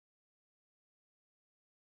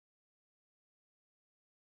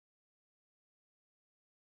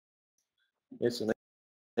Yes, and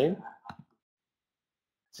name.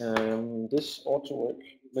 This ought to work.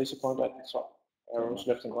 Laser pointer at the top. Arrows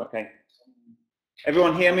left and right. Okay.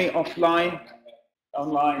 Everyone hear me offline?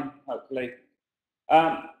 Online, hopefully.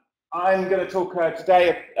 I'm going to talk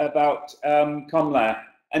today about CombLayer,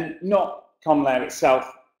 and not CombLayer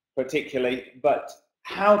itself particularly, but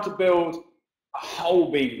how to build a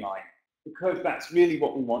whole beamline, because that's really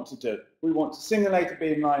what we want to do. We want to simulate a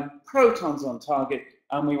beamline, protons on target,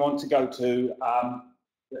 and we want to go to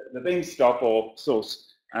the beam stop or source.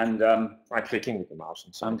 And by clicking with the mouse.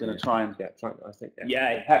 And so I'm going to try and I think.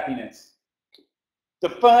 Yay, happiness. The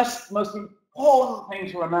first most important thing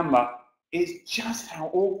to remember is just how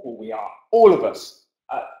awful we are, all of us.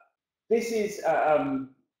 This is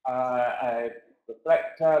a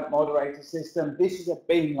reflector, moderator system. This is a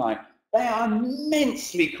beamline. They are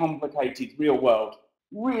immensely complicated real world.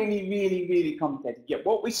 Really, really, really complicated. Yet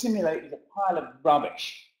what we simulate is a pile of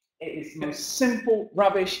rubbish. It is the most simple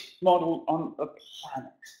rubbish model on the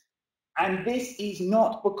planet. And this is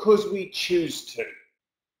not because we choose to.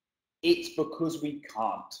 It's because we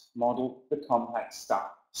can't model the complex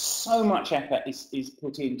stuff. So much effort is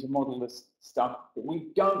put in to model this stuff, but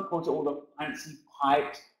we don't put all the fancy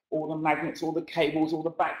pipes, all the magnets, all the cables, all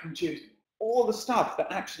the vacuum tubes, all the stuff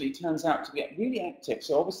that actually turns out to get really active.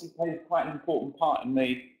 So obviously plays quite an important part in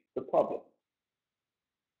the problem.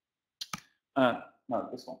 No,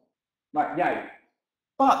 this one. Right, yeah.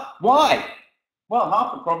 But why? Well,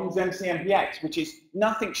 half the problem is MCNP, which is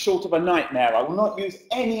nothing short of a nightmare. I will not use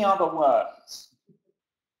any other words.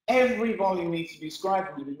 Every volume needs to be described.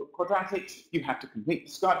 When you look at quadratics, you have to completely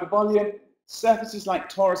describe the volume. Surfaces like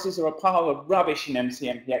toruses are a pile of rubbish in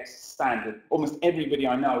MCNP standard. Almost everybody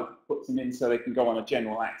I know puts them in so they can go on a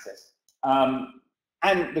general axis.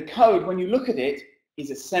 And the code, when you look at it, is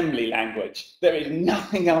assembly language. There is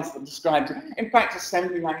nothing else that describes it. In fact,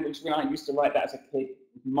 assembly language, when I used to write that as a kid,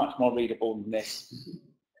 was much more readable than this.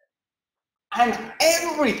 And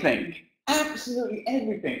everything, absolutely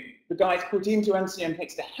everything, the guys put into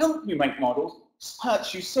MCNP to help you make models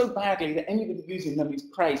hurts you so badly that anybody using them is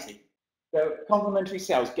crazy. The complementary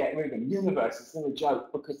cells, get rid of them. Universes, they're a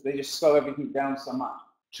joke because they just slow everything down so much.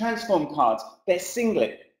 Transform cards, they're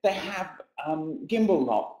singlet. They have gimbal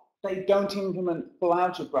lock. They don't implement full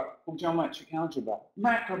algebra, full geometric algebra.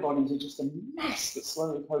 Macro bodies are just a mess that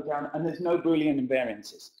slow the code down, and there's no Boolean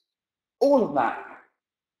invariances. All of that,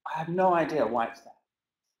 I have no idea why it's there.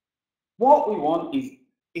 What we want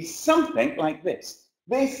is something like this.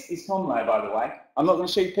 This is CombLayer, by the way. I'm not going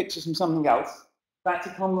to show you pictures from something else. That's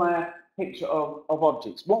a CombLayer picture of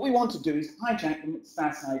objects. What we want to do is hijack the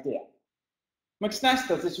McStas idea. McStas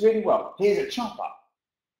does this really well. Here's a chopper.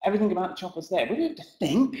 Everything about the chopper's there. We don't have to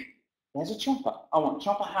think. There's a chopper. I want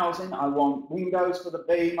chopper housing. I want windows for the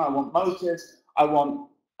beam. I want motors. I want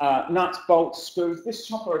nuts, bolts, screws. This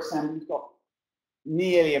chopper assembly's got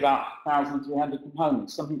nearly about 1,300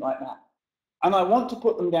 components, something like that. And I want to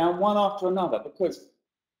put them down one after another because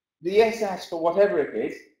the SS, for whatever it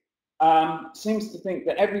is, seems to think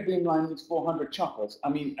that every beamline needs 400 choppers. I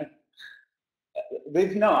mean,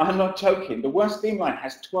 no, I'm not joking. The worst beamline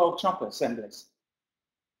has 12 chopper assemblies.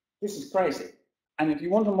 This is crazy. And if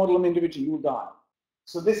you want to model them individually, you'll die.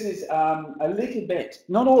 So this is a little bit,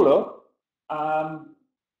 not all of,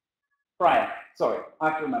 prior, sorry, I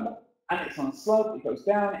have to remember. And it's on a slope, it goes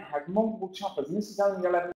down, it has multiple choppers, and this is only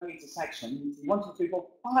 11 meter section. You see 1, 2, 3, 4,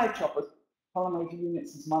 5 choppers, polymer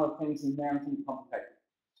units and some other things in there and things complicated.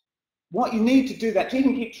 What you need to do that, to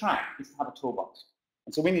even keep track, is to have a toolbox.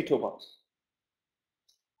 And so we need a toolbox.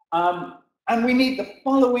 And we need the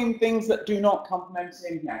following things that do not complement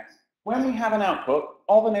MCNPX. When we have an output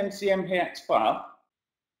of an MCNPX file,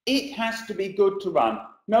 it has to be good to run.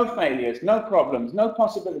 No failures, no problems, no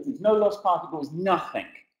possibilities, no lost particles, nothing.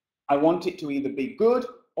 I want it to either be good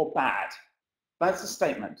or bad. That's the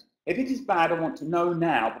statement. If it is bad, I want to know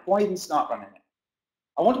now before I even start running it.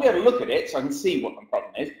 I want to be able to look at it so I can see what the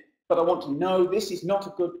problem is, but I want to know this is not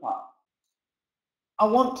a good part. I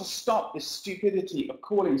want to stop this stupidity of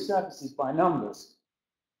calling surfaces by numbers.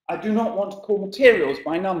 I do not want to call materials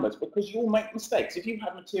by numbers because you'll make mistakes. If you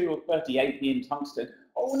have material 38 in tungsten,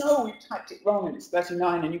 oh no, we typed it wrong and it's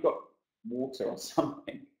 39 and you've got water or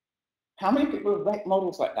something. How many people have wrecked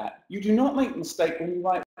models like that? You do not make a mistake when you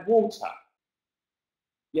write water.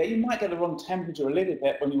 Yeah, you might get the wrong temperature a little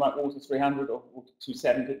bit when you write water 300 or water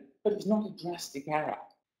 270, but it's not a drastic error.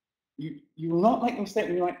 You will not make a mistake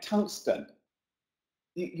when you write tungsten.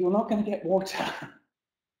 You're not going to get water.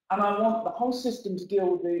 And I want the whole system to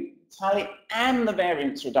deal with the tally and the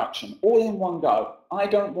variance reduction all in one go. I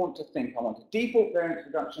don't want to think. I want a default variance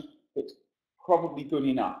reduction that's probably good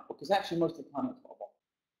enough, because actually most of the time it's not.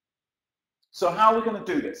 So how are we going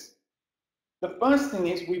to do this? The first thing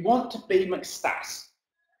is we want to be McStas.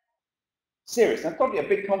 Serious, that's probably a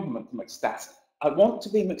big compliment to McStas. I want to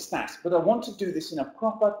be McStas, but I want to do this in a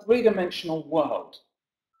proper three-dimensional world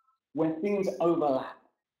where things overlap.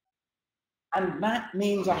 And that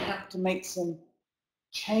means I have to make some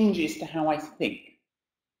changes to how I think.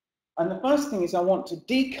 And the first thing is I want to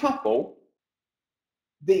decouple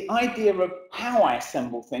the idea of how I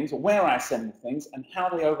assemble things, or where I assemble things, and how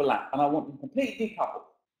they overlap. And I want them completely decoupled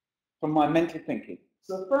from my mental thinking.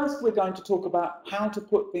 So first we're going to talk about how to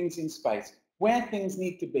put things in space, where things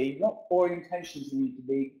need to be, what orientations need to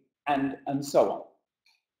be, and so on.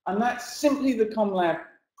 And that's simply the CombLayer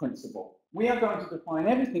principle. We are going to define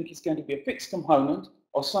everything is going to be a fixed component,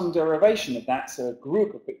 or some derivation of that, so a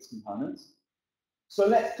group of fixed components. So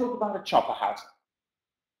let's talk about a chopper house.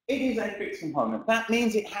 It is a fixed component. That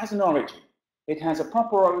means it has an origin. It has a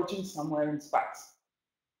proper origin somewhere in space.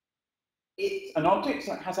 It's an object,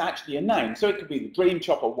 so it has actually a name. So it could be the dream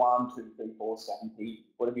chopper 1, 2, 3, 4, 7, P,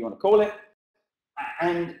 whatever you want to call it.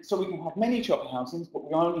 And so we can have many chopper housings, but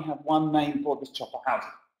we only have one name for this chopper housing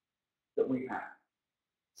that we have.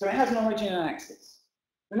 So it has an origin and axis.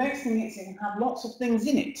 The next thing is it can have lots of things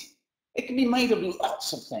in it. It can be made of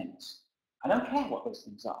lots of things. I don't care what those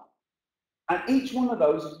things are. And each one of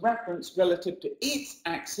those is referenced relative to its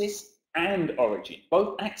axis and origin,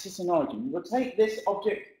 both axis and origin. You rotate this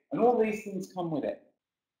object and all these things come with it.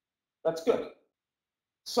 That's good.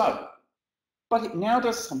 So, but it now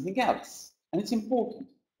does something else, and it's important.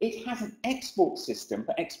 It has an export system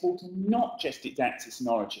for exporting not just its axis and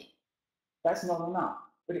origin. That's not enough,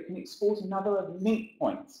 but it can export another link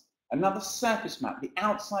points, another surface map, the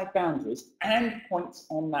outside boundaries, and points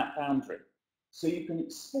on that boundary. So you can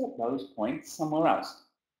export those points somewhere else.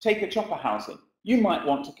 Take a chopper housing. You might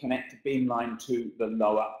want to connect a beamline to the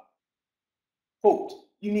lower port.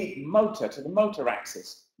 You need motor to the motor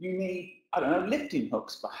axis. You need, I don't know, lifting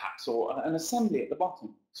hooks perhaps, or an assembly at the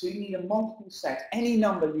bottom. So you need a multiple set, any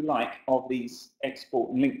number you like, of these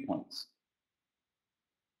export and link points.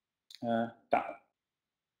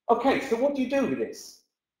 Okay, so what do you do with this?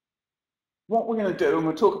 What we're going to do, and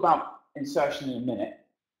we'll talk about insertion in a minute,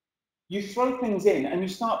 you throw things in and you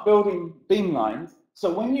start building beamlines.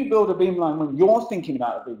 So when you build a beamline, when you're thinking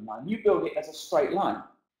about a beamline, you build it as a straight line.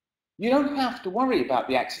 You don't have to worry about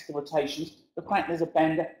the axis, the rotations, the fact there's a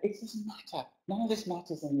bender. It doesn't matter. None of this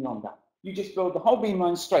matters any longer. You just build the whole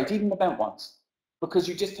beamline straight, even the bent ones, because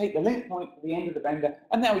you just take the link point at the end of the bender,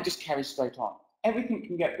 and then we just carry straight on. Everything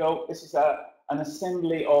can get built. This is an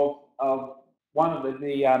assembly of one of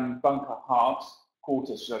the bunker halves,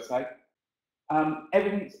 quarters, should I say.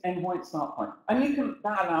 Everything's endpoint, start point. And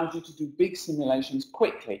that allows you to do big simulations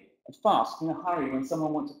quickly and fast, in a hurry, when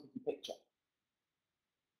someone wants a pretty picture.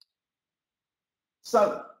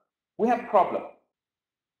 So we have a problem.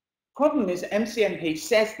 Problem is MCNP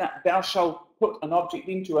says that thou shalt put an object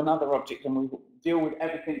into another object, and we will deal with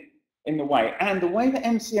everything in the way. And the way that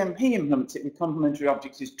MCNP implements it with complementary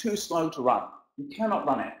objects is too slow to run. You cannot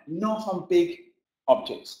run it, not on big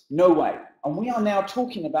objects, no way. And we are now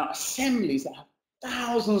talking about assemblies that have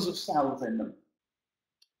thousands of cells in them.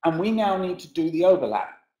 And we now need to do the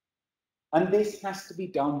overlap. And this has to be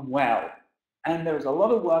done well. And there is a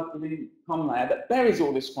lot of work within CombLayer that buries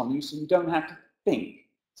all this from you, so you don't have to think.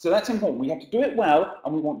 So that's important. We have to do it well,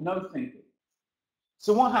 and we want no thinking.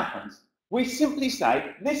 So what happens? We simply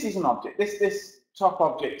say, this is an object. This top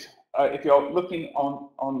object, if you're looking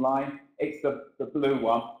online, it's the blue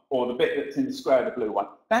one, or the bit that's in the square of the blue one.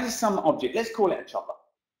 That is some object. Let's call it a chopper.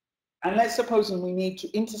 And let's suppose we need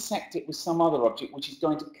to intersect it with some other object which is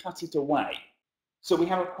going to cut it away. So we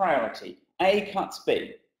have a priority. A cuts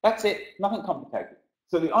B. That's it. Nothing complicated.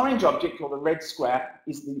 So the orange object, or the red square,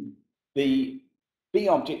 is the B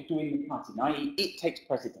object doing the cutting, i.e. it takes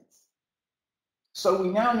precedence. So we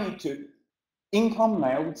now need to, in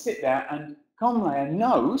CombLayer, we sit there, and CombLayer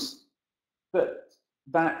knows that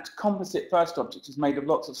that composite first object is made of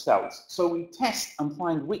lots of cells. So we test and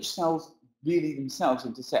find which cells really themselves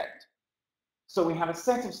intersect. So we have a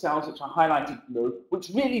set of cells which are highlighted blue, which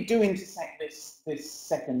really do intersect this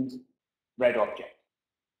second red object.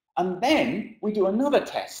 And then we do another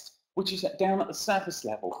test, which is down at the surface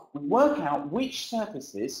level. We work out which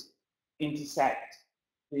surfaces intersect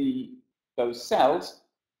those cells,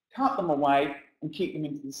 cut them away, and keep them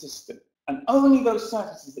into the system. And only those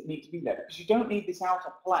surfaces that need to be there, because you don't need this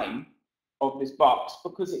outer plane of this box,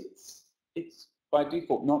 because it's by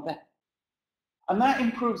default not there. And that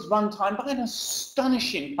improves runtime by an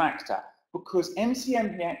astonishing factor, because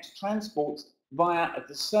MCNPX transports via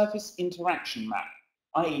the surface interaction map,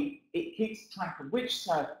 i.e. it keeps track of which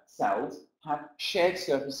cells have shared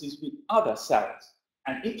surfaces with other cells.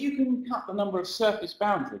 And if you can cut the number of surface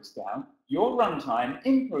boundaries down, your runtime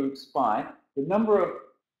improves by the number of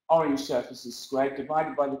orange surfaces squared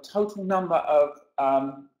divided by the total number of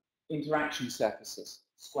interaction surfaces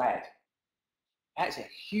squared. That's a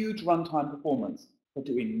huge runtime performance for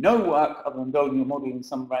doing no work other than building a model in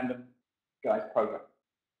some random guy's program.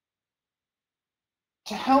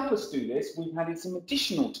 To help us do this, we've added some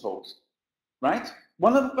additional tools, right?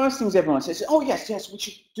 One of the first things everyone says is, oh yes, we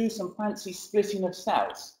should do some fancy splitting of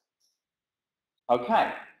cells.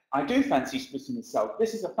 Okay, I do fancy splitting of cells.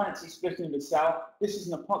 This is a fancy splitting of a cell. This is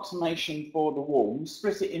an approximation for the wall. We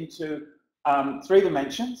split it into 3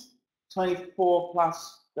 dimensions, 24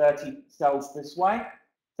 plus 30 cells this way,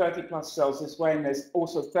 30 plus cells this way, and there's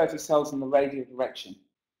also 30 cells in the radial direction.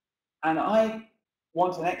 And I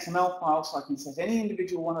want an XML file so I can set any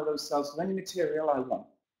individual one of those cells to any material I want.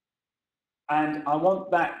 And I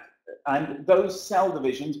want that, and those cell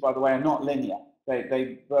divisions, by the way, are not linear.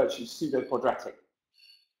 They virtually pseudo-quadratic.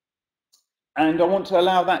 And I want to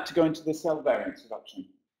allow that to go into the cell variance reduction.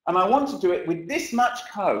 And I want to do it with this much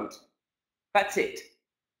code. That's it.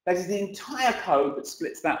 That is the entire code that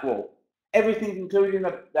splits that wall. Everything including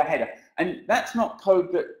the header. And that's not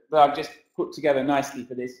code that I've just put together nicely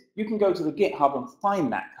for this. You can go to the GitHub and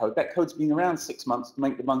find that code. That code's been around 6 months to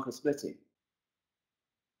make the bunker splitting.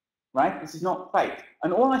 Right? This is not fake.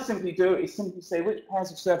 And all I simply do is simply say which pairs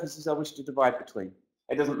of surfaces I wish to divide between.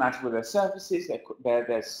 It doesn't matter whether they're surfaces,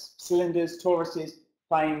 they're cylinders, toruses,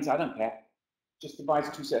 planes, I don't care. Just divides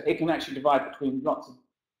two surfaces. It can actually divide between lots of,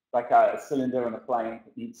 like a cylinder and a plane if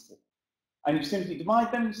it needs to. And you simply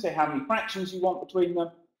divide them, say how many fractions you want between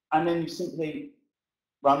them, and then you simply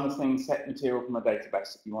run the thing, set material from a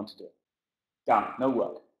database if you want to do it. Done, no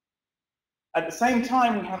work. At the same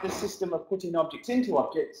time, we have this system of putting objects into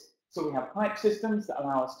objects. So we have pipe systems that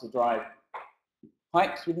allow us to drive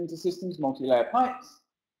pipes within the systems, multi-layer pipes,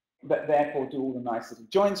 that therefore do all the nice little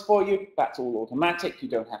joins for you. That's all automatic. You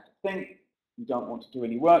don't have to think. You don't want to do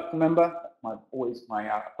any work, remember. That's always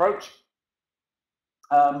my approach.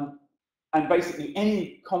 And basically,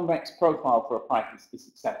 any convex profile for a pipe is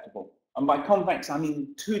acceptable. And by convex, I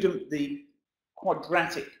mean the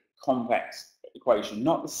quadratic convex equation,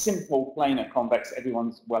 not the simple planar convex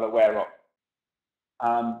everyone's well aware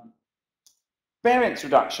of. Variance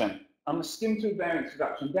reduction. I'm going to skim through variance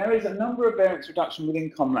reduction. There is a number of variance reduction within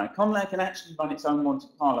CombLayer. CombLayer can actually run its own Monte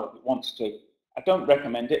Carlo if it wants to. I don't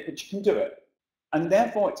recommend it, but you can do it. And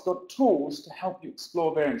therefore, it's got tools to help you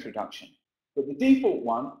explore variance reduction. But the default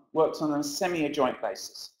one works on a semi-adjoint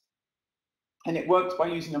basis. And it works by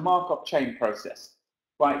using a Markov chain process.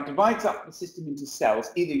 It divides up the system into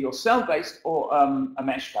cells, either you're cell-based or a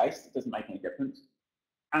mesh-based. It doesn't make any difference.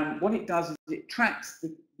 And what it does is it tracks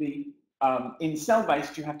in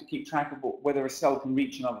cell-based, you have to keep track of whether a cell can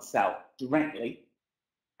reach another cell directly.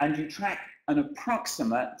 And you track an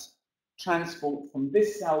approximate transport from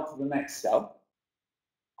this cell to the next cell.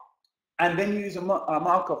 And then use a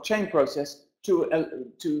Markov chain process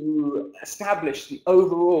to establish the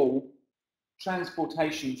overall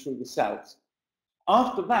transportation through the cells.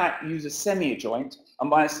 After that, use a semi-adjoint.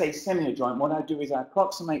 And when I say semi-adjoint, what I do is I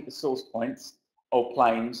approximate the source points, or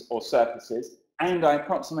planes, or surfaces, and I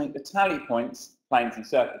approximate the tally points, planes and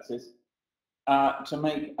surfaces, to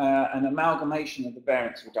make an amalgamation of the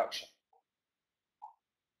variance reduction.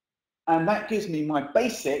 And that gives me my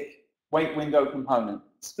basic weight window component,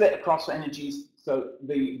 split across energies, so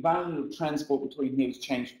the value of transport between here is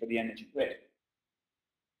changed for the energy grid.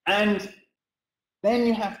 And then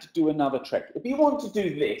you have to do another trick. If you want to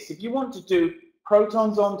do this, if you want to do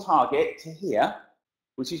protons on target to here,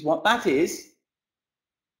 which is what that is,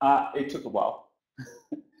 it took a while.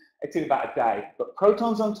 It took about a day, but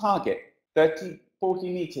protons on target, 30,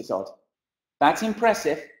 40 meters odd. That's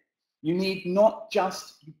impressive. You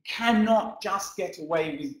cannot just get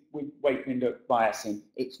away with weight window biasing.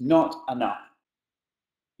 It's not enough.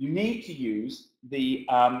 You need to use the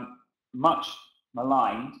much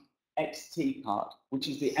maligned XT part, which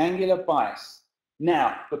is the angular bias.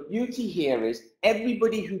 Now, the beauty here is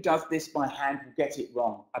everybody who does this by hand will get it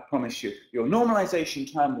wrong, I promise you. Your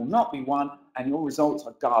normalization term will not be 1, and your results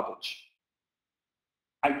are garbage.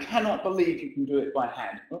 I cannot believe you can do it by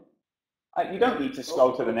hand. You don't need to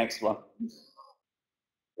scroll to the next one.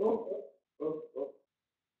 No.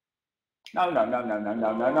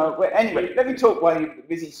 Wait, anyway, let me talk while you're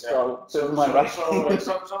busy scrolling to my right. Someone is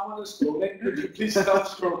scrolling. Could you please stop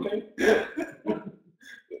scrolling?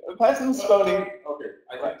 The person scrolling. Okay,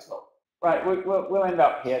 I think so. Right, we'll end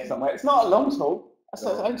up here somewhere. It's not a long talk.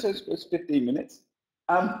 It's 15 minutes.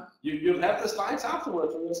 You'll have the slides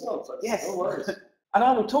afterwards for yourself. So yes. No worries. And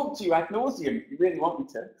I will talk to you ad nauseum if you really want me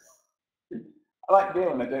to. I like beer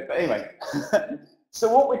when I do it, but anyway. So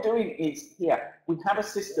what we're doing is here, we have a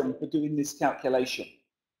system for doing this calculation.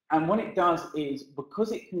 And what it does is,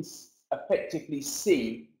 because it can effectively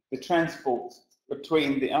see the transport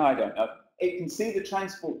between the, I don't know, it can see the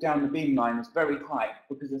transport down the beamline is very high,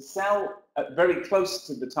 because a cell very close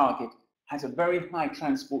to the target has a very high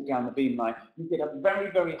transport down the beamline. You get a very,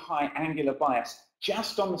 very high angular bias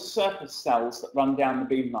just on the surface cells that run down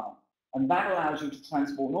the beamline. And that allows you to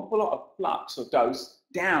transport an awful lot of flux or dose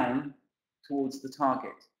down towards the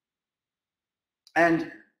target.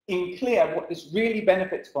 And in clear, what this really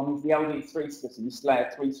benefits from is the LD3 splitting, this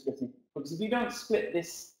layer 3 splitting, because if you don't split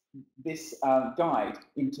this guide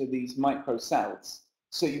into these micro cells,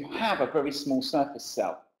 so you have a very small surface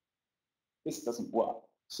cell, this doesn't work.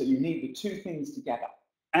 So you need the two things together.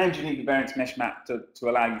 And you need the variance mesh map to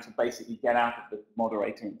allow you to basically get out of the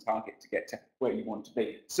moderator and target to get to where you want to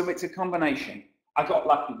be. So it's a combination. I got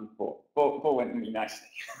lucky before. Before went really nicely.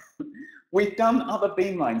 We've done other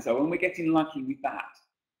beamlines though, and we're getting lucky with that,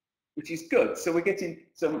 which is good. So we're getting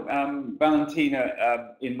some,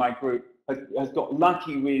 Valentina in my group has got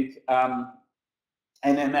lucky with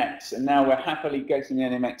NMX, and now we're happily getting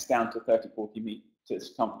NMX down to 30, 40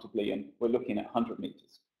 meters comfortably, and we're looking at 100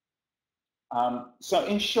 meters. So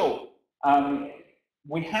in short,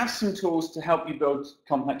 we have some tools to help you build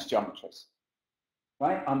complex geometries,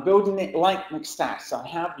 right? I'm building it like McStas. I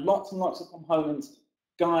have lots and lots of components,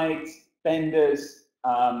 guides, benders,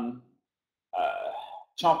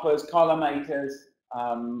 choppers, collimators,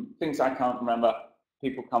 things I can't remember.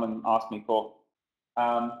 People come and ask me for.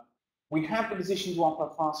 We have the position to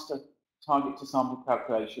offer faster target to sample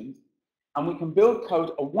calculations. And we can build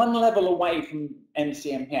code one level away from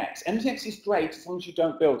MCNPX. MCNPX is great as long as you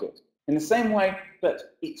don't build it. In the same way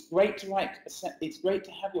that it's great to write, it's great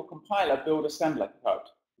to have your compiler build assembler code,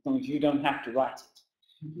 as long as you don't have to write it.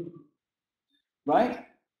 Right?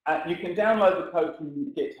 You can download the code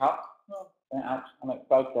from GitHub. I like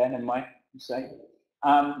both then and my mistake.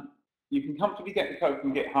 You can comfortably get the code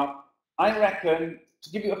from GitHub. I reckon, to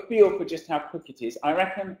give you a feel for just how quick it is, I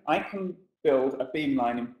reckon I can build a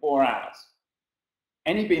beamline in 4 hours.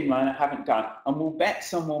 Any beamline I haven't done, and we'll bet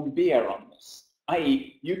someone beer on this.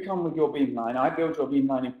 I.e., you come with your beamline, I build your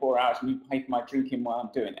beamline in 4 hours, and you pay for my drinking while I'm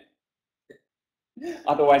doing it.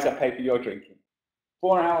 Otherwise, I pay for your drinking.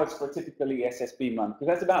 4 hours for a typical ESS beamline, because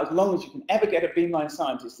that's about as long as you can ever get a beamline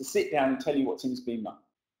scientist to sit down and tell you what's in his beamline.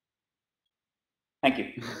 Thank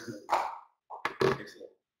you.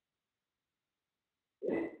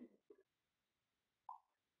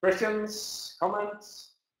 Questions,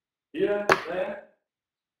 comments? Here, there?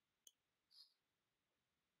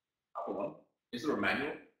 Is there a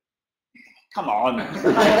manual? Come on.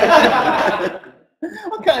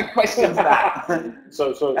 What kind of question is that?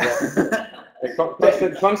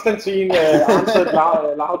 Constantine answered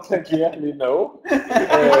loud and clearly no.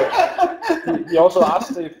 He also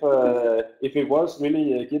asked if it was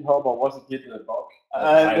really GitHub or was it GitHub?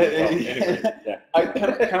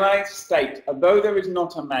 Can I state, although there is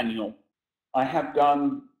not a manual, I have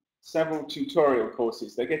done several tutorial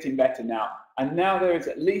courses. They're getting better now. And now there is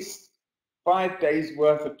at least 5 days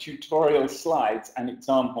worth of tutorial slides and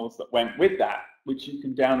examples that went with that, which you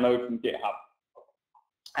can download from GitHub.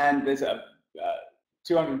 And there's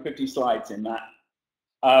 250 slides in that.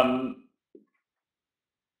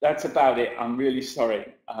 That's about it. I'm really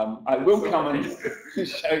sorry. I will come and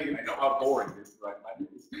show you. I know how boring this is, right?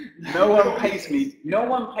 No one pays me. No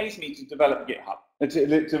one pays me to develop GitHub,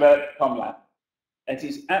 to develop CombLab. It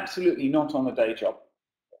is absolutely not on a day job,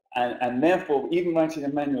 and therefore, even writing a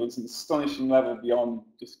manual is an astonishing level beyond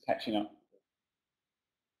just catching up.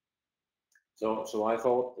 So I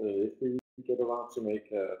thought if we get around to make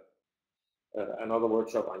another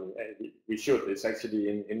workshop, I mean, we should. It's actually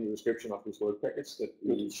in the description of this work package that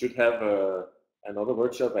we should have another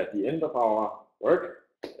workshop at the end of our work.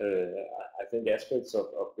 I think aspects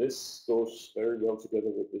of this goes very well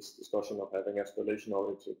together with this discussion of having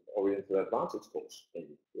aspiration-oriented advantage course.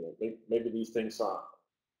 Maybe these things are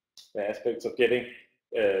the aspects of getting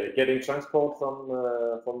transport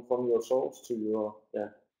from your source to your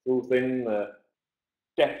through thin.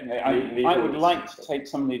 Definitely, I would like to take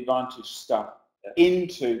some of the advantage stuff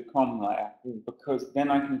into CombLayer because then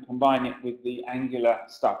I can combine it with the Angular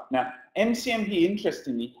stuff. Now, MCNP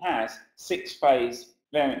interestingly has 6-phase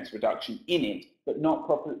variance reduction in it, but not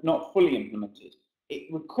fully implemented.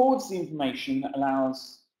 It records the information that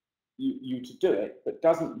allows you to do it, but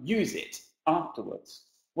doesn't use it afterwards.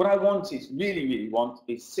 What I want is really want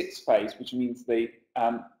is 6-phase, which means the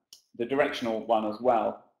directional one as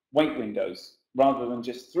well, weight windows. rather than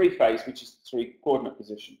just three-phase, which is 3 coordinate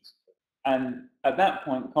positions. And at that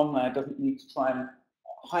point, CombLayer doesn't need to try and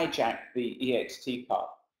hijack the EXT part.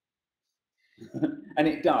 And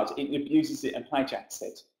it does. It abuses it and hijacks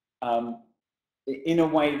it in a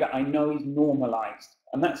way that I know is normalized.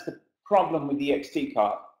 And that's the problem with the EXT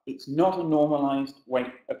card. It's not a normalized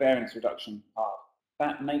weight of variance reduction card.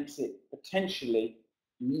 That makes it potentially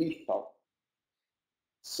lethal.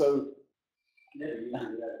 So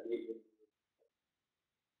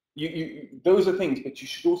those are things, but you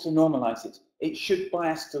should also normalize it. It should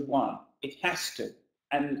bias to 1. It has to.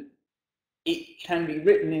 And it can be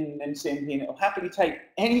written in MCNP, and it will happily take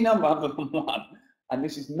any number other than 1. And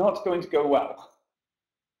this is not going to go well.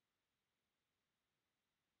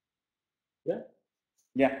 Yeah.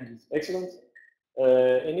 Yeah. Excellent.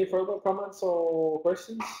 Any further comments or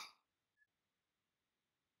questions?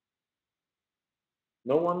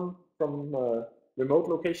 No one from remote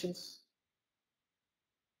locations?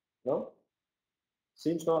 No?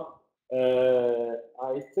 Seems not.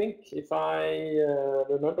 I think if I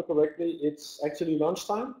remember correctly, it's actually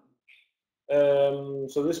lunchtime.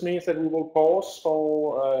 So this means that we will pause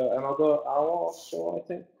for another hour or so, I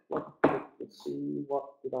think. Let's see,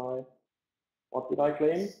 what did I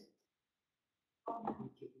claim?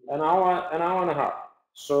 An hour and a half.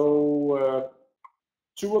 So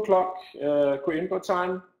 2 o'clock Coimbra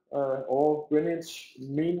time or Greenwich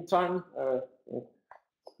Mean Time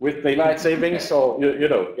with daylight savings, or you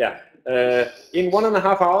know, yeah. In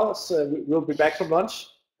 1.5 hours, we'll be back from lunch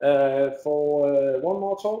for one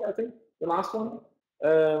more talk, I think, the last one.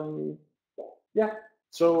 Yeah,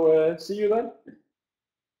 so see you then.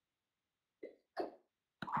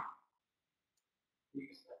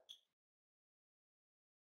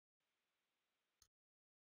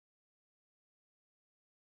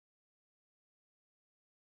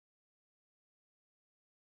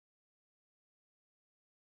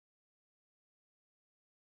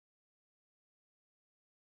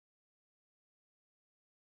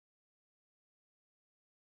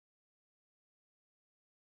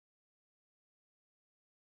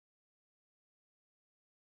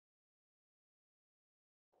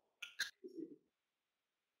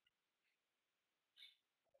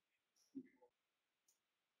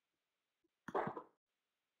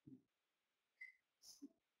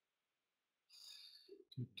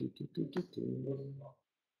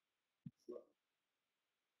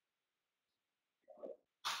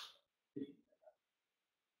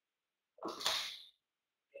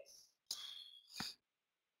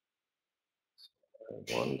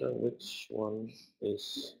 I wonder which one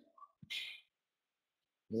is,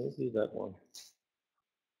 maybe that one.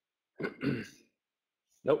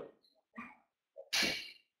 Nope.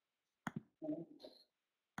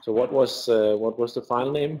 So what was the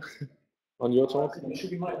file name on your talk? It should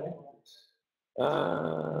be my name.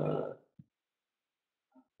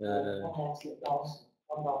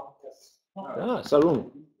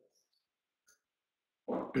 Sarun.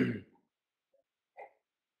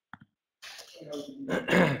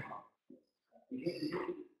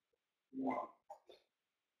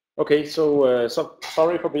 Okay, so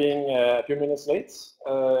sorry for being a few minutes late.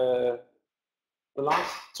 The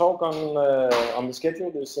last talk on the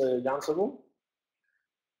schedule is Jan Sarun,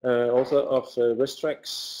 author of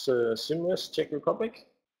RESTRAX Spurious, Czech Republic,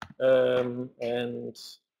 and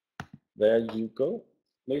there you go,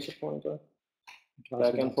 laser pointer,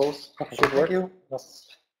 back and forth, should work. Thank you. Yes.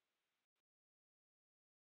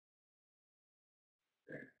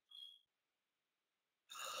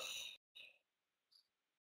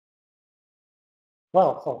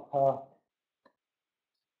 Well, so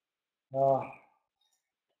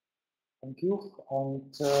thank you,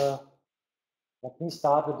 and let me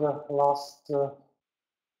start with the last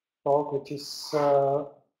talk, which is a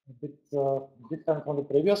bit different from the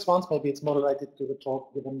previous ones. Maybe it's more related to the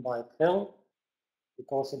talk given by Phil,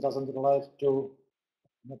 because it doesn't relate to,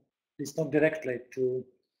 it's not directly to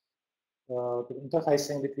the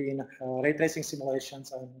interfacing between ray tracing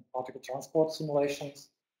simulations and particle transport simulations.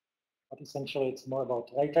 But essentially, it's more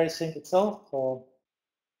about ray tracing itself. Well,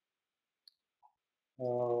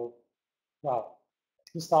 let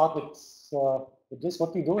me start with this.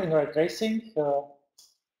 What we do in ray tracing,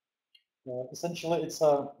 essentially, it's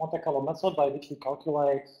a Monte Carlo method by which we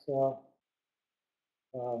calculate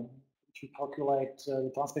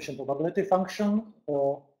the transmission probability function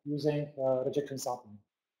using rejection sampling.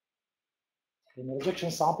 In the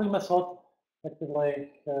rejection sampling method,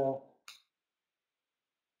 effectively,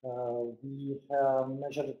 we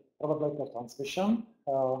measure the probability of transmission,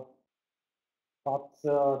 but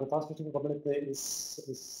the transmission probability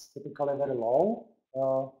is typically very low.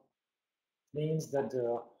 Means that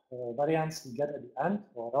the variance we get at the end,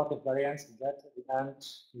 or relative variance we get at the end,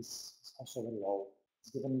 is also very low.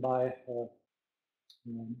 It's given by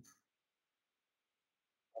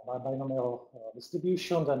binomial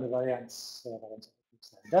distribution, then the variance looks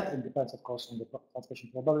like that. It depends, of course, on the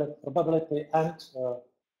transmission probability and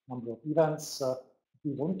number of events. What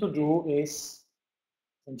we want to do is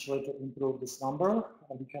essentially to improve this number,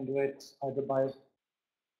 and we can do it either by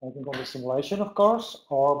making all the simulation, of course,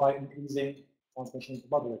 or by increasing transmission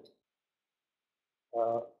probability.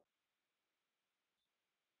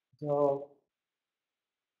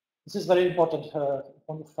 This is very important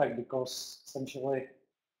fact, because essentially,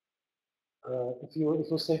 if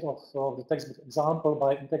you think of the textbook example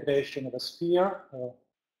by integration of a sphere,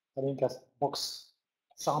 having a box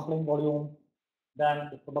sampling volume, then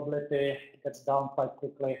the probability gets down quite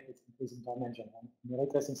quickly with increasing dimension. And in ray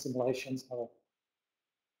tracing simulations,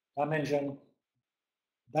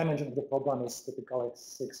 dimension of the problem is typically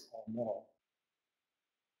 6 or more.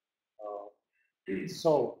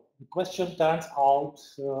 So the question turns out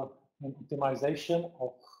an optimization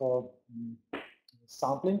of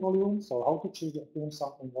sampling volume. So how to choose the optimum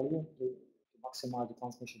sampling volume to maximize the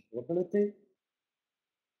transmission probability.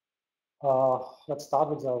 Let's start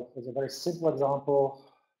with a very simple example,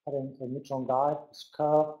 having a neutron guide is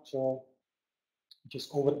curved, which is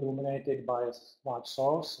over-illuminated by a large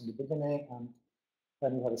source in the beginning, and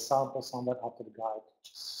then you have a sample somewhere after the guide,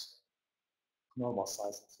 which is normal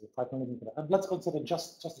size, so 5 millimeter. And let's consider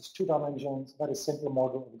just as 2 dimensions, very simple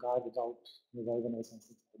model of guide without the waviness and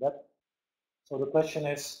things like that. So the question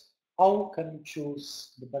is, how can you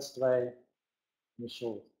choose the best way to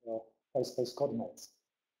show phase space coordinates?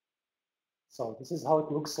 So this is how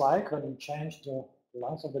it looks like when you change the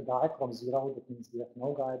length of the guide from 0. That means we have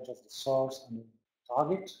no guide, just the source and the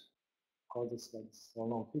target. Call this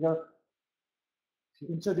well-known figure. If you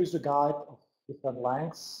introduce a guide of different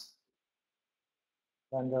lengths,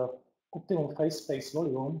 then the optimum phase space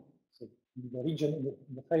volume, so in the region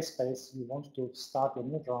in the phase space you want to start your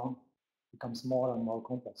neutron, becomes more and more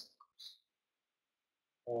complex.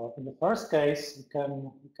 In the first case, you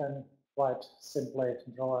can quite simply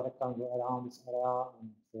draw a rectangle around this area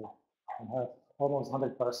and have almost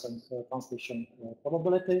 100% transmission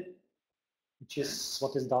probability, which is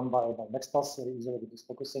what is done by McStas, usually with this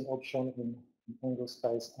focusing option in angle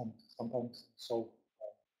space and sometimes so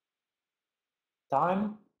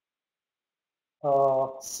time.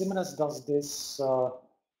 Similarly does this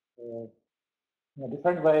in a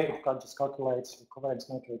different way. It just calculates the covariance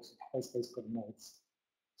matrix of phase space coordinates,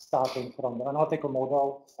 starting from the analytical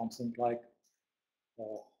model, something like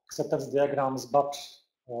acceptance diagrams, but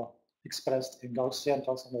expressed in Gaussian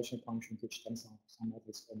transformation functions, which turns out some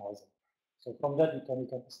matrix analysis. So from that, you can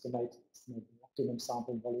estimate the optimum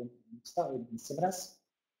sampling volume in similarly.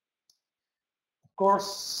 Of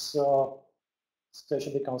course,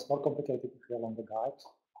 situation becomes more complicated if you are along the guide.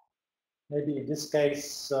 Maybe in this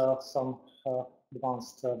case, some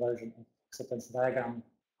advanced version of acceptance diagram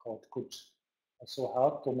code could also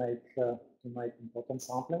help to make important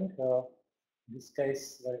sampling. In this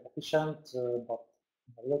case, very efficient, but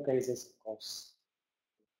in real cases, of course,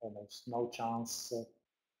 almost no chance.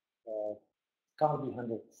 Can't be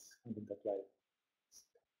handled that way.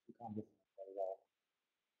 You can't do very well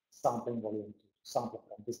sampling volume to sample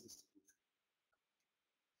from this distribution.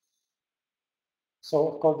 So,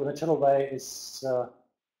 of course, the natural way is the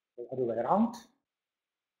other way around.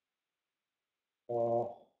 You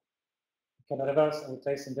can reverse and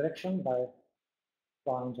tracing direction by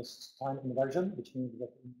applying just time inversion, which means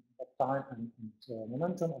that time and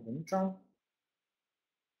momentum of the neutron,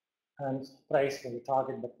 and trace from the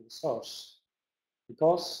target back to the source.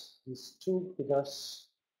 Because these two figures,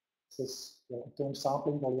 this is the optimum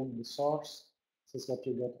sampling volume in the source, this is what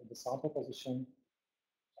you get at the sample position.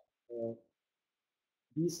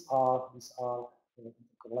 These are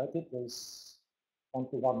correlated. There's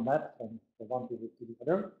one-to-one map from the one to the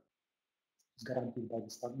other. It's guaranteed by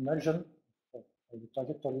this time inversion of the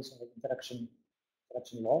trajectories of interaction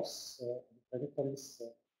loss trajectories.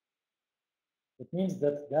 It means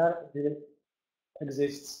that there will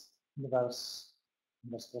exists inverse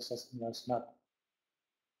process, inverse map.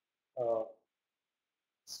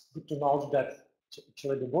 It's good to note that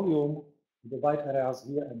actually the volume, the white areas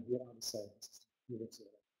here and here are the same.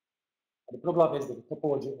 The problem is that the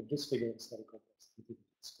topology of this figure is very complex.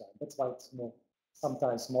 That's why it's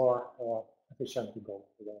sometimes more efficient to go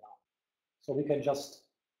the way around. So we can just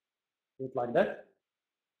do it like that.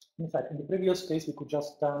 In fact, in the previous case, we could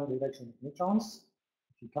just turn the direction of neutrons.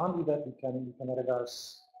 If you can't do that, we can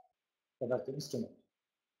reverse the instrument.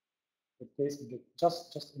 In this case, we get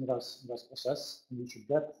just inverse process, and we should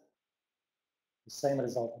get the same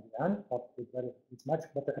result at the end, but with much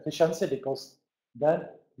better efficiency, because then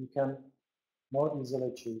you can more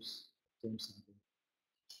easily choose something.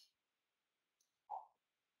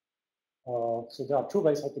 So there are two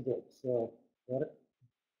ways how to do it.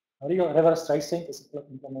 Real reverse tracing is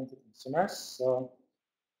implemented in Summers.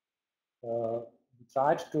 We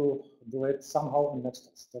tried to do it somehow in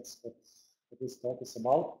McStas. That's what this talk is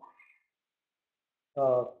about.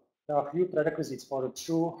 There are a few prerequisites for the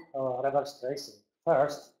true reverse tracing.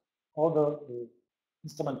 First, all the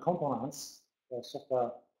instrument components,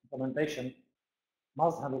 software implementation,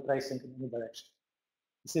 must handle tracing in any direction.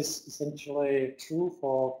 This is essentially true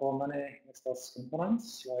for many McStas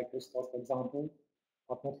components, like this, for example,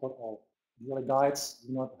 but not for all. Usually guides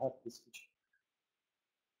do not have this feature.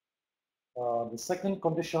 The second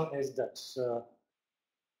condition is that the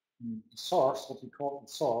source, what we call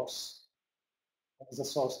the source, is a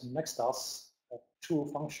source in McStas, two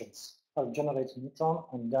functions, generate a neutron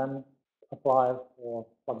and then apply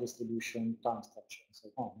plug distribution, time structure, and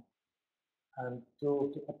so on. And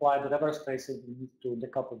to apply the reverse tracing, we need to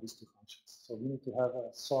decouple these two functions. So we need to have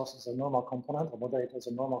a source as a normal component, a moderator as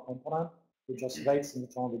a normal component, which just weights the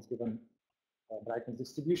neutron with given brightness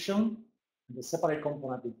distribution, and the separate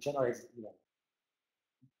component which generates the event.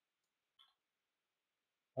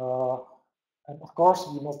 And of course,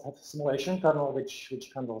 we must have a simulation kernel which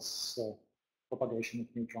handles propagation of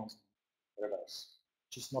neutrons in reverse,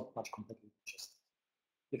 which is not much complicated, just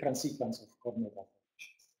different sequence of coordinate operations.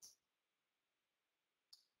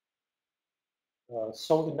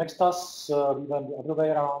 So in McStas, we went the other way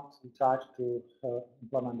around. We tried to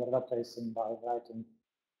implement the reverse tracing by writing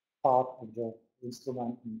part of the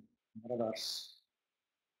instrument in reverse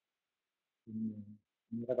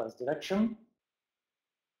direction.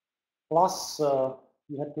 Plus,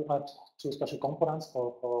 we had to add two special components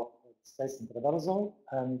for tracing reversal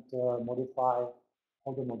and modify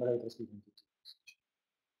all the moderators we wanted to use.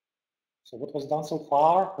 So what was done so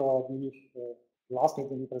far? Last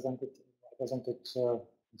meeting we presented a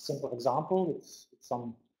simple example with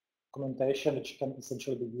some documentation which can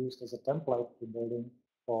essentially be used as a template for building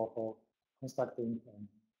for constructing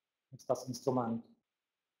McStas instrument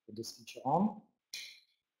with this feature on.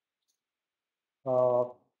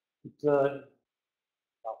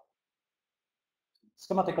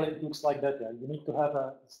 Schematically, it looks like that. Yeah. You need to have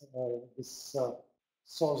this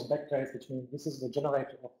source backtrace, which means this is the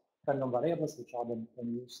generator of random variables, which are then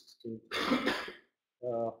used to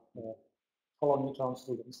follow neutrons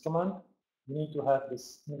through the instrument. You need to have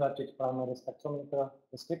this inverted primary spectrometer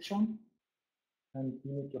description, and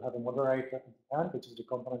you need to have a moderator at the end, which is the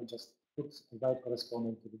component that just puts a weight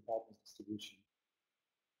corresponding to the brightness distribution.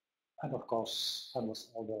 And of course, handles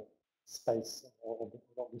all the space or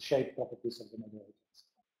the shape properties of the moderators.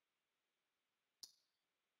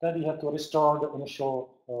 Then we have to restore the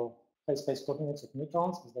initial phase space coordinates of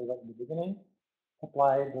neutrons as they were in the beginning,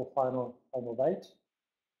 apply the final weight,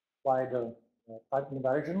 apply the time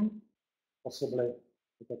inversion, possibly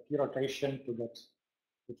with a p rotation to get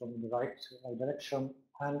neutron in the right direction,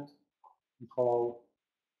 and we follow.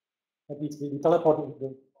 That means we teleport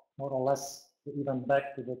more or less the event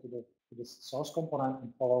back to the source component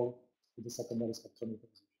and follow to the secondary spectrometer.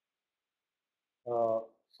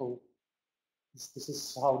 So this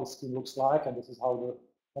is how the scheme looks like, and this is how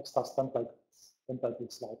the McStas template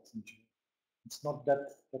looks like. It's not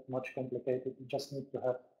that much complicated. You just need to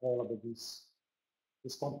have available this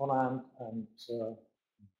component and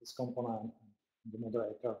this component and the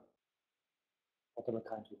moderator, whatever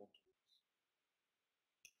kind you want to use.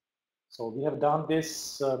 So we have done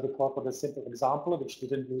this before for the simple example, which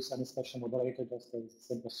didn't use any special moderator, just a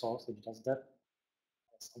simple source which does that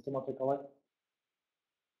automatically.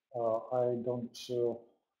 I don't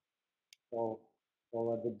go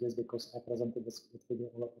forward with this because I presented this video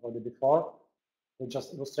already before. It's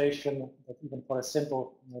just illustration that even for a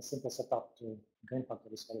simple setup, the gain factor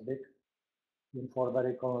is very big. Even for a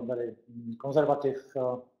very conservative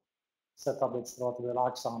setup, it's a relatively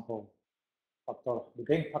large sample factor. The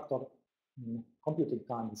gain factor computing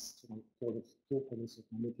time is 2 orders of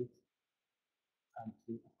magnitude, and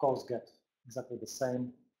we of course get exactly the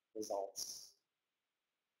same results.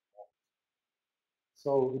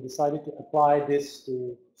 So we decided to apply this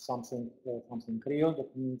to something real.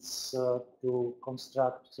 That means to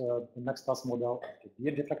construct the McStas model of the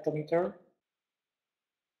beam deflectometer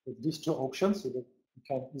with these two options, so that you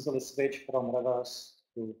can easily switch from reverse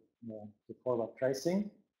to forward tracing.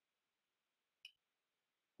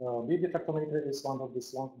 Beam deflectometer is one of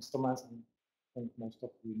these long instruments, and I think most of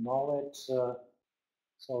you know it.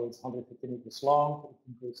 So it's 150 meters long. It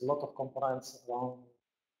includes a lot of components along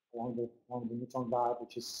the neutron guide,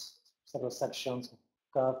 which is several sections of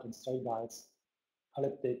curved and straight guides,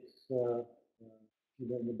 elliptic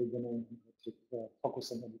either in the beginning, elliptic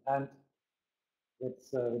focusing at the end,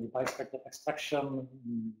 with the bispectral extraction,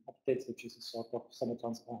 optics, which is a sort of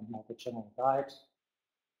semi-transparent multi-channel guide,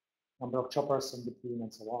 number of choppers in between,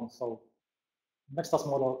 and so on. So McStas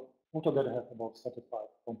model altogether have about 35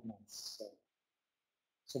 components.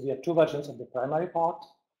 So we have two versions of the primary part,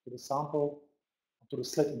 to the sample, to the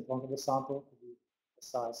slit in front of the sample, to be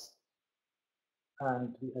precise.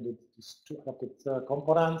 And we added these two adapted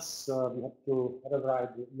components. We had to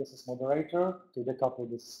rewrite the ESS moderator to decouple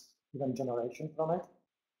this event generation from it.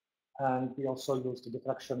 And we also used the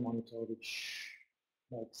diffraction monitor, which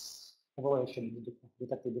makes evaluation of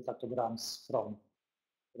detected diffractograms from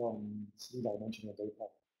three-dimensional data,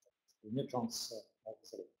 the neutrons.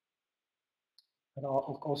 And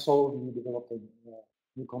also we developed a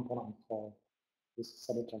new component for this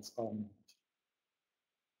semi-transparent image,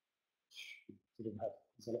 which we didn't have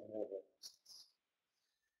easily available.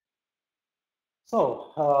 So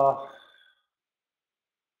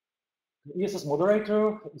the ESS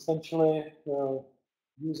moderator essentially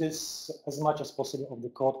uses as much as possible of the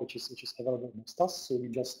code which is available in McStas. So we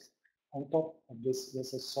just on top of this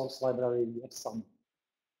ESS source library, we have some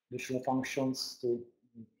additional functions to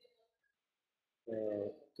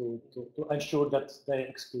ensure that they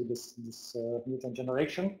exclude this neutron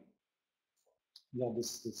generation. We have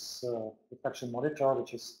this reflection monitor,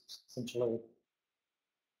 which is essentially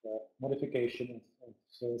a modification of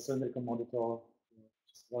cylindrical monitor,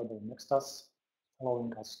 which is available in McStas,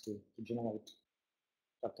 allowing us to generate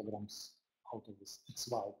reflectograms out of this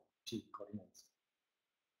XY T coordinates.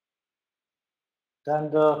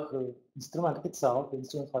 Then the instrument itself, the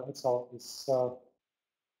instrument file itself, is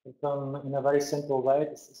written in a very simple way.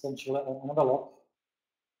 It's essentially an envelope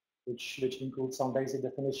which includes some basic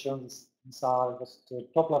definitions. These are just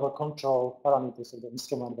top-level control parameters of the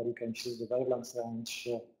instrument, where you can choose the wavelength range,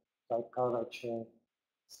 type curvature,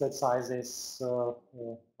 slit sizes,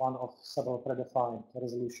 one of several predefined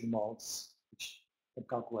resolution modes, which can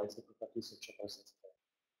calculate the properties of choppers, etc.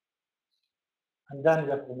 And then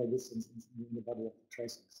we have only this in the body of the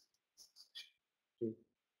tracing. We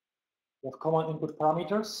have common input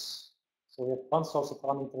parameters. So we have one source of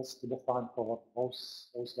parameters to define for both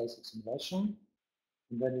ways of simulation.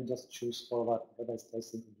 And then you just choose for whether it's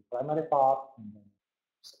tracing in the primary part and then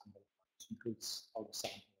the secondary part, which includes all the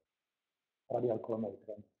sample, radial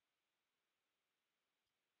kilometer.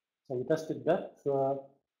 So we tested that.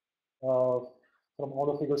 From all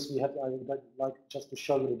the figures we had, I would like just to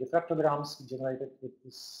show you the diffractograms generated with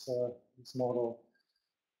this model.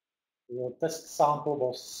 The test sample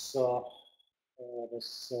was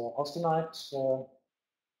austenite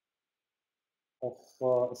of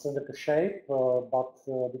a cylindrical shape, but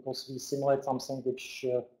because we simulate something which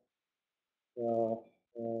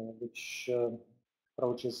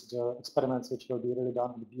approaches the experiments which will be really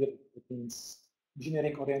done in the beard, it means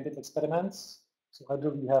engineering-oriented experiments. So either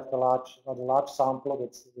we have a large sample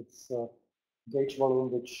with gauge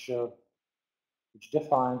volume which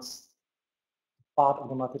defines part of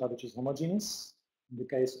the material which is homogeneous. In the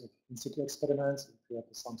case of in situ experiments, if you have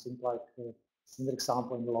something like a cylindric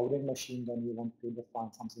sample in the loading machine, then you want to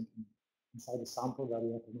define something inside the sample where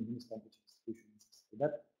you have homogeneous temperature distribution.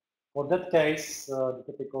 For that case, the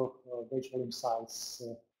typical gauge volume size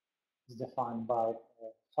is defined by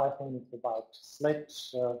 5 mm by slit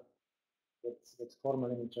with 4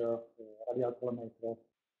 mm radial kilometer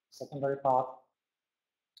secondary part.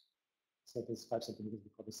 So it is 5 centimeters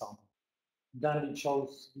before the sample. Then we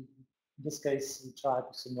chose, in this case, we tried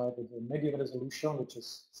to simulate with a medium resolution, which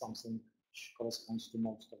is something which corresponds to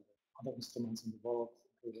most of the other instruments in the world,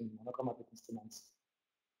 including monochromatic instruments.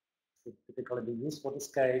 Should typically be used for this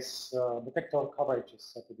case. Detector coverage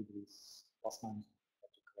is 30 degrees plus minus.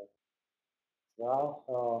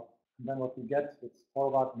 Well, and then what we get with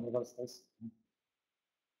forward and reverse case.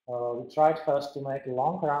 We tried first to make a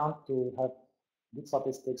long round to have good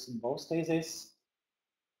statistics in both cases.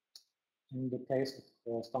 In the case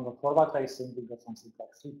of standard forward tracing, we got something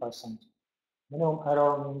like 3%. Minimum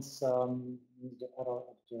error means the error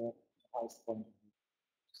at the highest point of the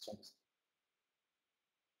strength.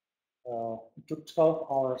 It took 12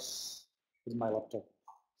 hours with my laptop,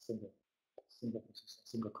 single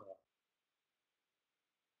core.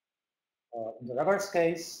 In the reverse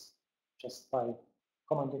case, just by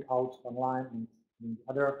commenting out one line and in the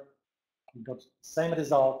other, we got the same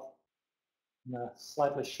result in a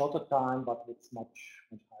slightly shorter time, but with much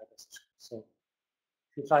higher resolution. So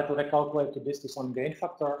if you try to recalculate this to some gain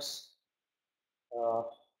factors,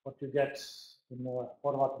 what you get in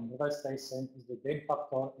forward and reverse tracing is the gain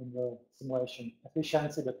factor in the simulation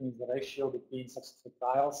efficiency. That means the ratio between successful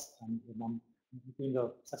trials and between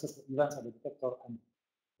the successful events at the detector and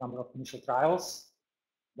number of initial trials.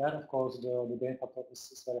 There, of course, the gain factor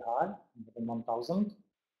is very high, more than 1000.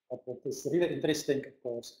 But what is really interesting, of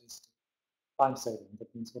course, is time saving.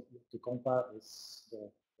 That means what we have to compare is the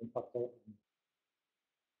gain factor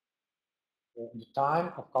in the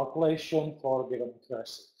time of calculation for given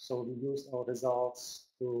accuracy. So we use our results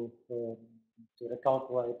to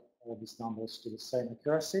recalculate all these numbers to the same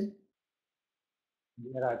accuracy.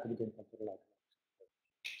 We arrive to the gain factor like that.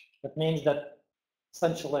 That means that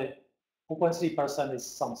essentially 4.3% is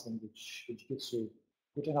something which gives you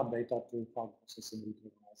good enough data to file processing,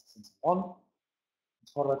 analysis, and so on.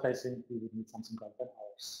 Forward tracing, we would need something like 10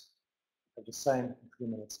 hours. At the same in 3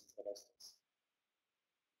 minutes with the rest.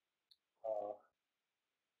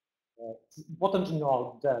 It's important to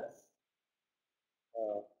know that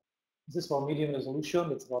this for medium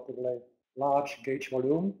resolution, it's relatively large gauge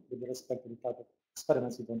volume with respect to the type of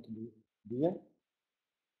experiments you want to do here.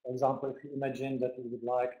 For example, if you imagine that you would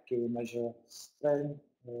like to measure strain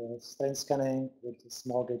scanning with a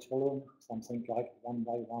small gauge volume, something like 1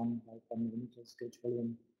 by 1 by 10 millimeters gauge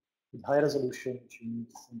volume with high resolution, which you need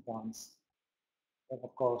sometimes, then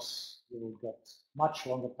of course you will get much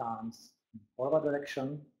longer times in the forward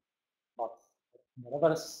direction, but in the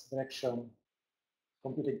reverse direction,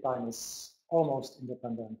 computing time is almost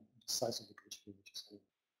independent of the size of the gauge volume.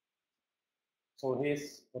 So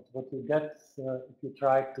here's what you get if you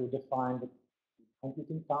try to define the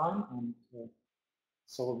computing time. And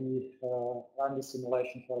so we run the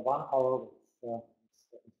simulation for 1 hour with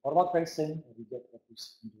forward tracing. We get what you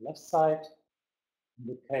see on the left side. In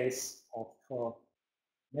the case of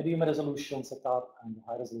medium resolution setup and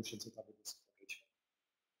high resolution setup with this gauge.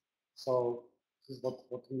 So this is what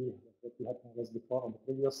we had always before on the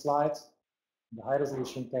previous slides. In the high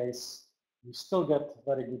resolution case, you still get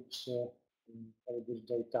very good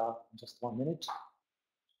data in just 1 minute.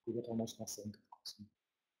 You get almost nothing in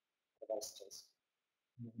reverse tracing,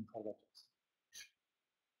 in forward tracing.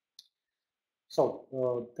 So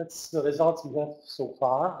that's the results we have so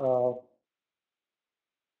far.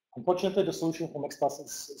 Unfortunately, the solution for McStas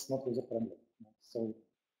is not user friendly. So,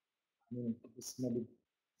 I mean, this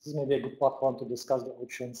may be a good platform to discuss the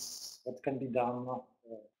options that can be done on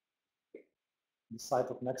the site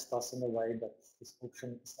of McStas in a way that this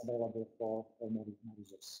option is available for more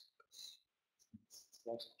users. It's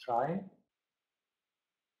worth trying.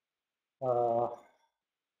 There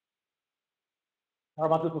are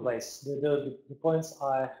multiple ways. The points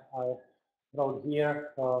I wrote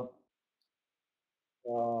here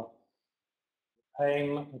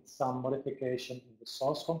aim at some modification of the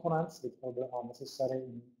source components which probably are necessary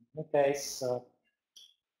in the case.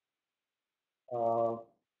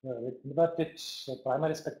 With inverted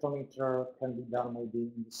primary spectrometer can be done maybe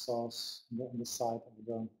in the source, on the side of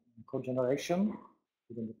the cogeneration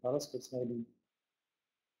within the telescopes maybe.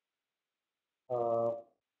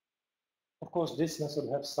 Of course, this method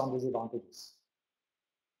has some disadvantages.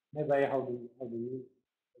 Maybe how do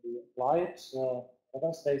you apply it?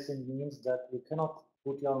 Reverse tracing means that you cannot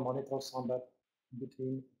put your monitors on that in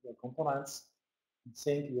between your components and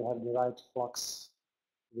think you have the right flux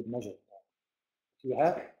with measured. You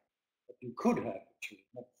have, but you could have actually,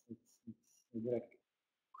 not it's direct.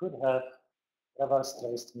 Could have reverse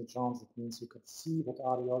traced neutrons. That means you could see what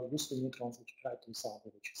are your useful neutrons which you try to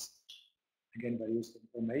sample, which is again very useful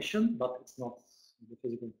information, but it's not the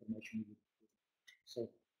physical information. So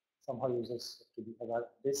somehow users have to be aware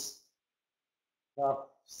of this. There are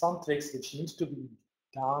some tricks which need to be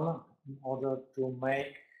done in order to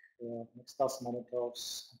make McStas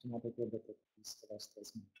monitors automatically detect these reverse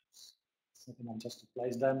trace monitors. It's not enough just to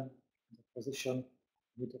place them in the position.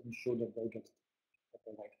 You need to ensure that they get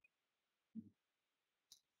the right.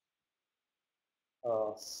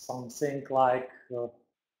 Something like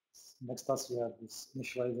McStas, you have this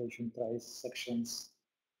initialization trace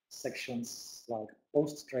sections like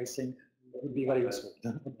post tracing would be very useful.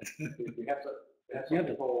 We have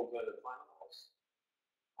something called the final loss.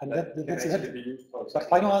 And that's it. The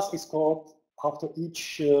final loss is called after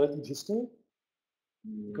each history.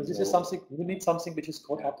 Because this is something, we need something which is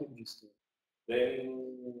called after each history.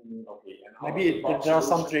 Then, okay. And maybe there are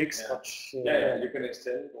some tricks, but you can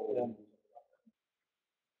extend. Or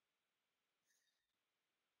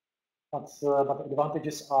but the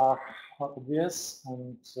advantages are obvious,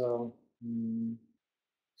 and so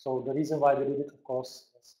the reason why we did it, of course,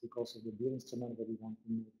 is because of the beam instrument that we want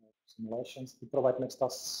to make simulations. We provide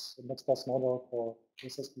McStas model for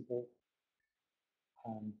process people.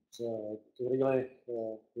 and to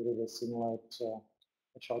really simulate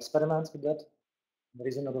actual experiments with that in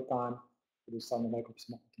reasonable time, to do some numerical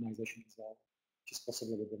optimization as well, which is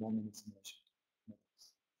possible with the non-linear simulation.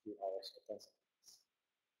 Few hours or 10 seconds.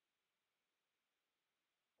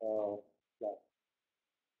 Yeah.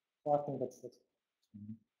 So I think that's it.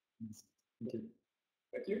 Thank you.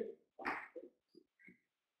 Thank you.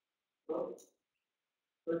 Well,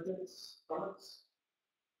 questions, comments?